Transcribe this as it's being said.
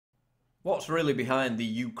What's really behind the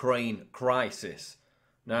Ukraine crisis?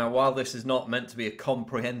 Now, while this is not meant to be a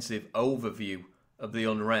comprehensive overview of the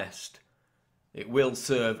unrest, it will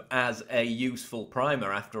serve as a useful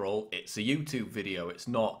primer. After all, it's a YouTube video, it's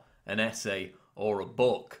not an essay or a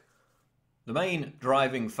book. The main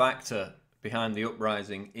driving factor behind the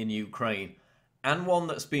uprising in Ukraine, and one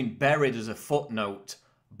that's been buried as a footnote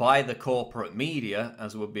by the corporate media,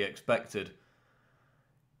 as would be expected,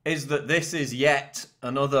 is that this is yet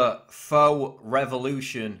another faux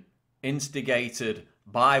revolution instigated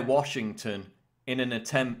by Washington in an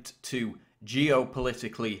attempt to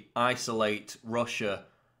geopolitically isolate Russia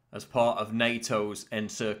as part of NATO's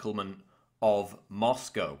encirclement of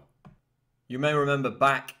Moscow. You may remember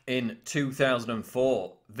back in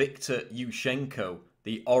 2004, Viktor Yushchenko,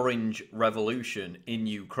 the Orange Revolution in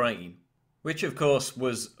Ukraine, which of course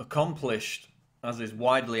was accomplished, as is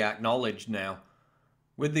widely acknowledged now,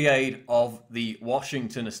 with the aid of the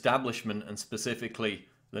Washington establishment, and specifically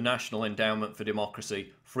the National Endowment for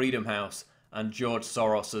Democracy, Freedom House, and George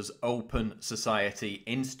Soros's Open Society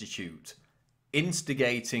Institute,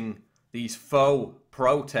 instigating these faux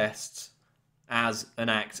protests as an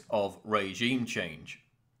act of regime change.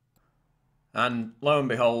 And lo and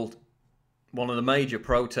behold, one of the major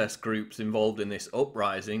protest groups involved in this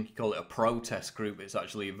uprising, you call it a protest group, it's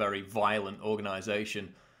actually a very violent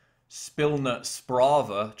organisation, Spilna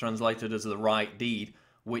Sprava, translated as the Right Deed,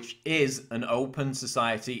 which is an Open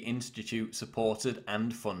Society Institute supported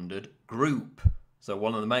and funded group. So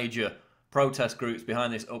one of the major protest groups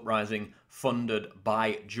behind this uprising, funded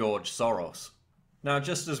by George Soros. Now,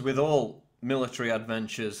 just as with all military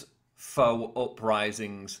adventures, faux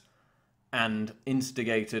uprisings, and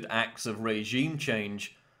instigated acts of regime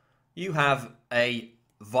change, you have a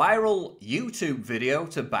viral YouTube video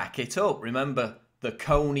to back it up. Remember the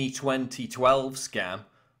Kony 2012 scam?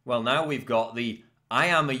 Well, now we've got the I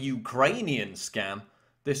am a Ukrainian scam.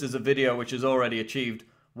 This is a video which has already achieved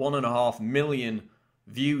 1.5 million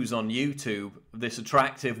views on YouTube. This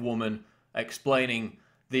attractive woman explaining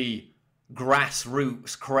the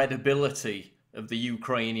grassroots credibility of the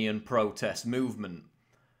Ukrainian protest movement.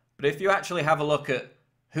 But if you actually have a look at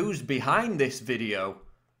who's behind this video,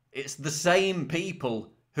 it's the same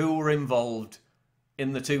people who were involved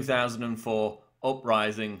in the 2004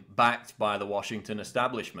 uprising backed by the Washington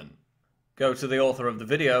establishment. Go to the author of the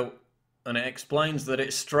video and it explains that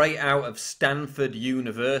it's straight out of Stanford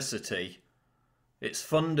University. It's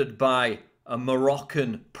funded by a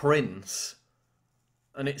Moroccan prince,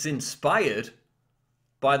 and it's inspired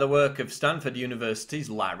by the work of Stanford University's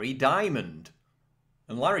Larry Diamond.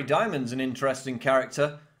 And Larry Diamond's an interesting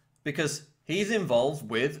character because he's involved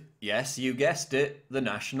with, yes, you guessed it, the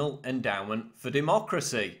National Endowment for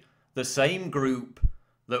Democracy, the same group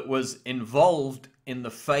that was involved in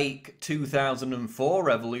the fake 2004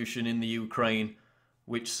 revolution in the Ukraine,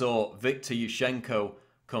 which saw Viktor Yushchenko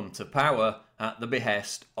come to power at the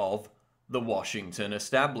behest of the Washington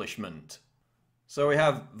establishment. So we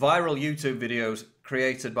have viral YouTube videos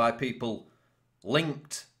created by people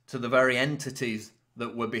linked to the very entities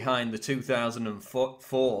that were behind the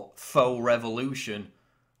 2004 faux revolution,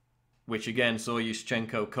 which again saw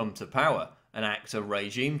Yushchenko come to power, an act of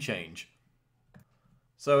regime change.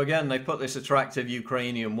 So again, they put this attractive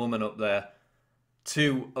Ukrainian woman up there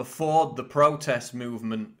to afford the protest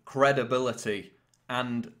movement credibility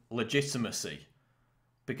and legitimacy.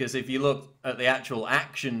 Because if you look at the actual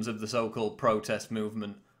actions of the so-called protest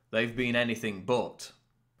movement, they've been anything but.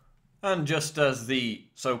 And just as the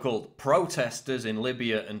so-called protesters in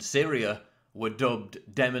Libya and Syria were dubbed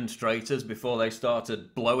demonstrators before they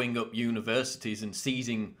started blowing up universities and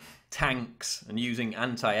seizing tanks and using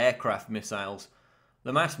anti-aircraft missiles,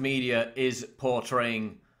 the mass media is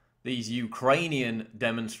portraying these Ukrainian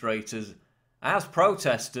demonstrators as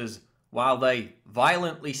protesters while they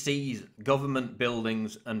violently seize government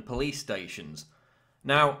buildings and police stations.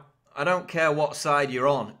 Now, I don't care what side you're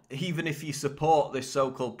on, even if you support this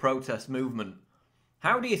so-called protest movement,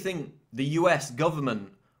 how do you think the US government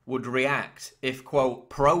would react if, quote,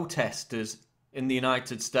 protesters in the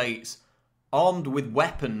United States, armed with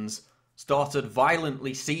weapons, started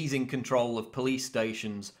violently seizing control of police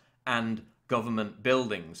stations and government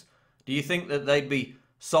buildings? Do you think that they'd be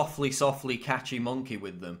softly catchy monkey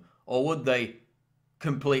with them, or would they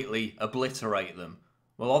completely obliterate them?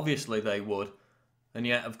 Well, obviously they would. And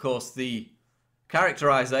yet, of course, the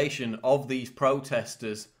characterization of these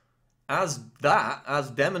protesters as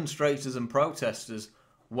demonstrators and protesters,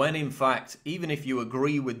 when in fact, even if you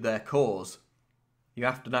agree with their cause, you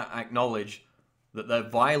have to acknowledge that they're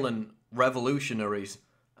violent revolutionaries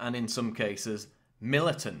and in some cases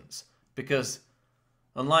militants. Because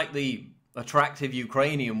unlike the attractive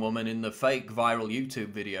Ukrainian woman in the fake viral YouTube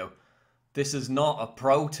video, this is not a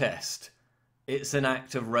protest. It's an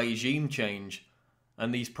act of regime change.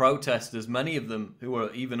 And these protesters, many of them who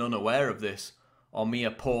are even unaware of this, are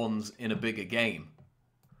mere pawns in a bigger game.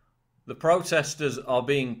 The protesters are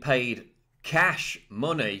being paid cash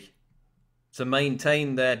money to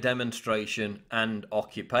maintain their demonstration and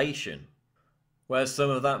occupation. Where's some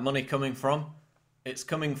of that money coming from? It's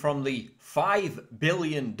coming from the $5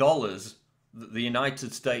 billion that the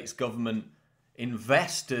United States government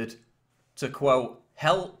invested to, quote,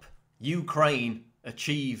 help Ukraine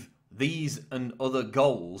achieve these and other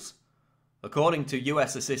goals, according to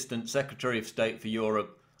US Assistant Secretary of State for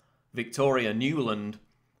Europe, Victoria Nuland,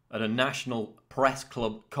 at a National Press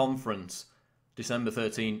Club conference, December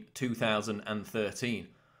 13, 2013.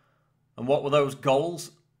 And what were those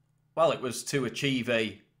goals? Well, it was to achieve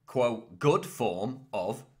a, quote, good form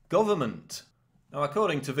of government. Now,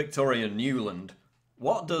 according to Victoria Nuland,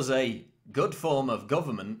 what does a good form of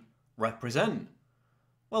government represent?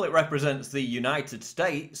 Well, it represents the United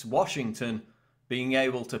States, Washington, being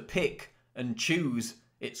able to pick and choose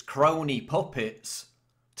its crony puppets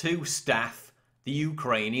to staff the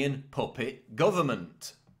Ukrainian puppet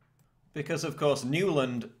government. Because, of course,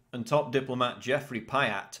 Nuland and top diplomat Jeffrey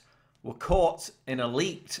Pyatt were caught in a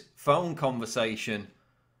leaked phone conversation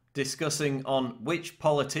discussing on which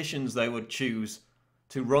politicians they would choose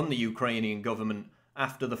to run the Ukrainian government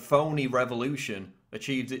after the phony revolution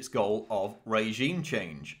achieved its goal of regime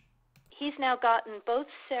change. He's now gotten both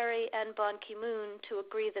Seri and Ban Ki-moon to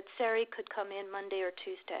agree that Seri could come in Monday or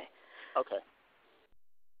Tuesday. Okay.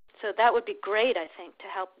 So that would be great, I think, to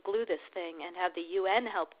help glue this thing and have the UN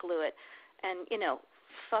help glue it. And,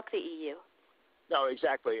 fuck the EU. No,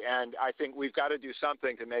 exactly. And I think we've got to do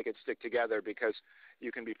something to make it stick together, because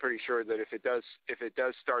you can be pretty sure that if it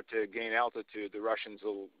does start to gain altitude, the Russians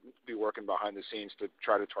will be working behind the scenes to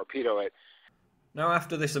try to torpedo it. Now,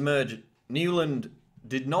 after this emerged, Nuland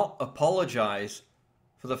did not apologise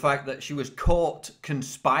for the fact that she was caught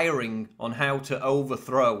conspiring on how to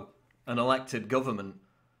overthrow an elected government.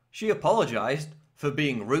 She apologised for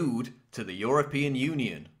being rude to the European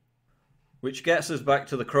Union. Which gets us back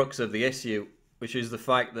to the crux of the issue, which is the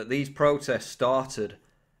fact that these protests started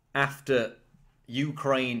after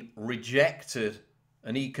Ukraine rejected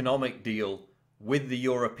an economic deal with the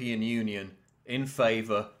European Union in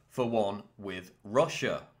favour for one with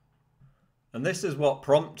Russia. And this is what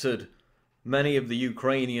prompted many of the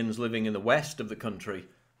Ukrainians living in the west of the country,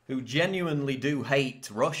 who genuinely do hate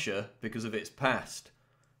Russia because of its past,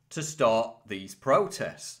 to start these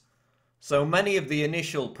protests. So many of the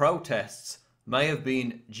initial protests may have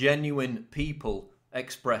been genuine people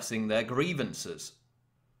expressing their grievances.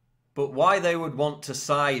 But why they would want to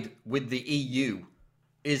side with the EU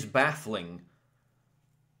is baffling.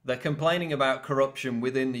 They're complaining about corruption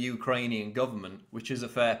within the Ukrainian government, which is a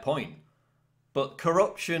fair point. But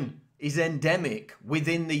corruption is endemic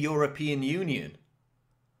within the European Union.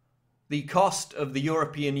 The cost of the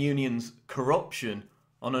European Union's corruption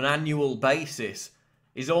on an annual basis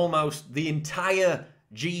is almost the entire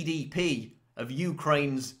GDP of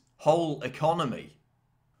Ukraine's whole economy.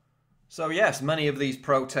 So yes, many of these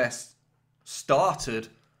protests started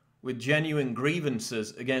with genuine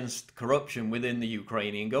grievances against corruption within the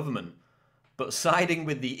Ukrainian government. But siding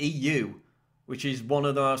with the EU, which is one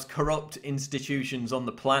of the most corrupt institutions on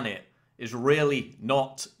the planet, is really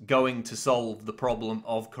not going to solve the problem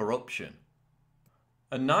of corruption.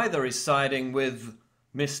 And neither is siding with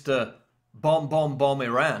Mr. Bomb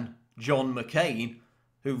Iran, John McCain,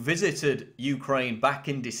 who visited Ukraine back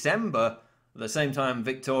in December, at the same time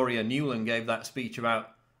Victoria Nuland gave that speech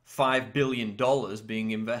about $5 billion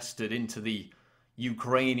being invested into the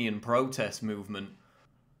Ukrainian protest movement.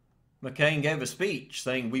 McCain gave a speech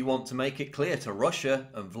saying we want to make it clear to Russia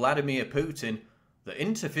and Vladimir Putin that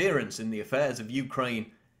interference in the affairs of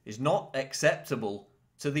Ukraine is not acceptable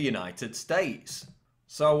to the United States.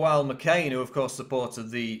 So while McCain, who of course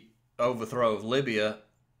supported the overthrow of Libya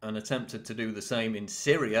and attempted to do the same in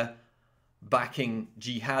Syria, backing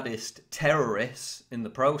jihadist terrorists in the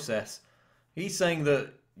process, he's saying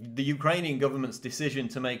that the Ukrainian government's decision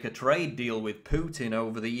to make a trade deal with Putin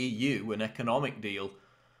over the EU, an economic deal,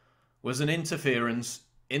 was an interference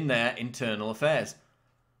in their internal affairs.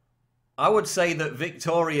 I would say that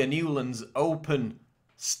Victoria Nuland's open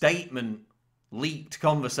statement, leaked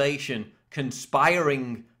conversation,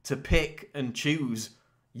 conspiring to pick and choose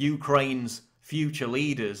Ukraine's future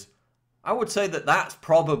leaders, I would say that that's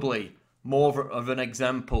probably more of an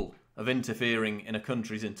example of interfering in a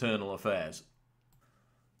country's internal affairs.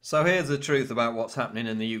 So here's the truth about what's happening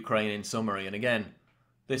in the Ukraine in summary. And again,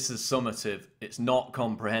 This is summative, it's not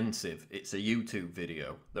comprehensive, it's a YouTube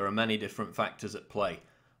video. There are many different factors at play.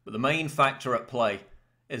 But the main factor at play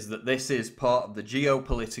is that this is part of the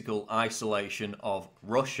geopolitical isolation of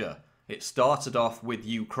Russia. It started off with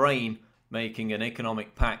Ukraine making an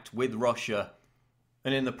economic pact with Russia,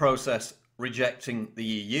 and in the process rejecting the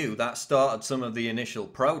EU. That started some of the initial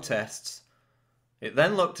protests. It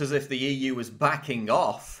then looked as if the EU was backing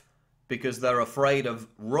off because they're afraid of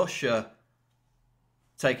Russia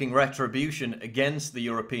taking retribution against the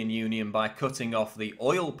European Union by cutting off the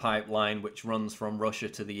oil pipeline which runs from Russia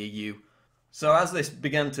to the EU. So as this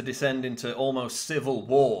began to descend into almost civil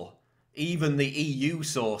war, even the EU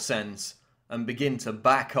saw sense and begin to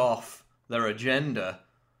back off their agenda.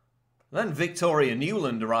 Then Victoria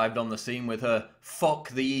Nuland arrived on the scene with her "fuck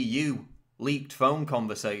the EU" leaked phone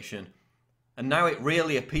conversation. And now it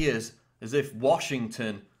really appears as if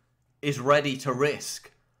Washington is ready to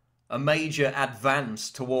risk a major advance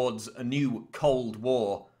towards a new Cold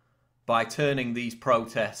War by turning these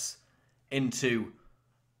protests into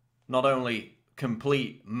not only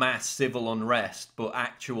complete mass civil unrest, but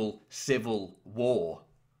actual civil war.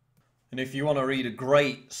 And if you want to read a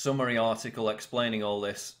great summary article explaining all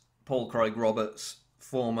this, Paul Craig-Roberts,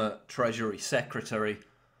 former Treasury Secretary,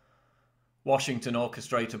 Washington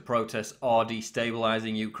orchestrated protests are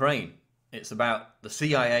destabilizing Ukraine. It's about the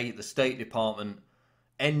CIA, the State Department,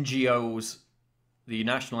 NGOs, the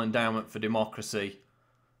National Endowment for Democracy,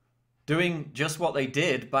 doing just what they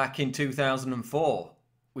did back in 2004,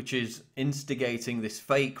 which is instigating this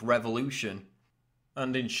fake revolution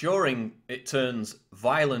and ensuring it turns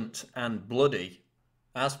violent and bloody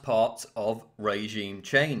as part of regime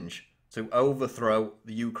change to overthrow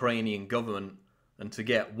the Ukrainian government and to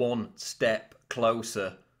get one step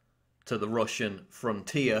closer to the Russian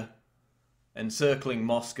frontier, encircling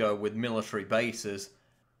Moscow with military bases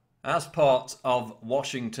as part of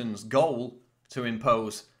Washington's goal to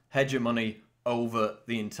impose hegemony over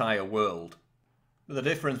the entire world. The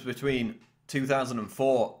difference between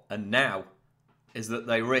 2004 and now is that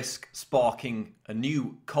they risk sparking a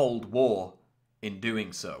new Cold War in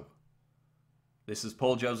doing so. This is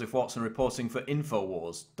Paul Joseph Watson reporting for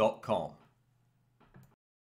Infowars.com.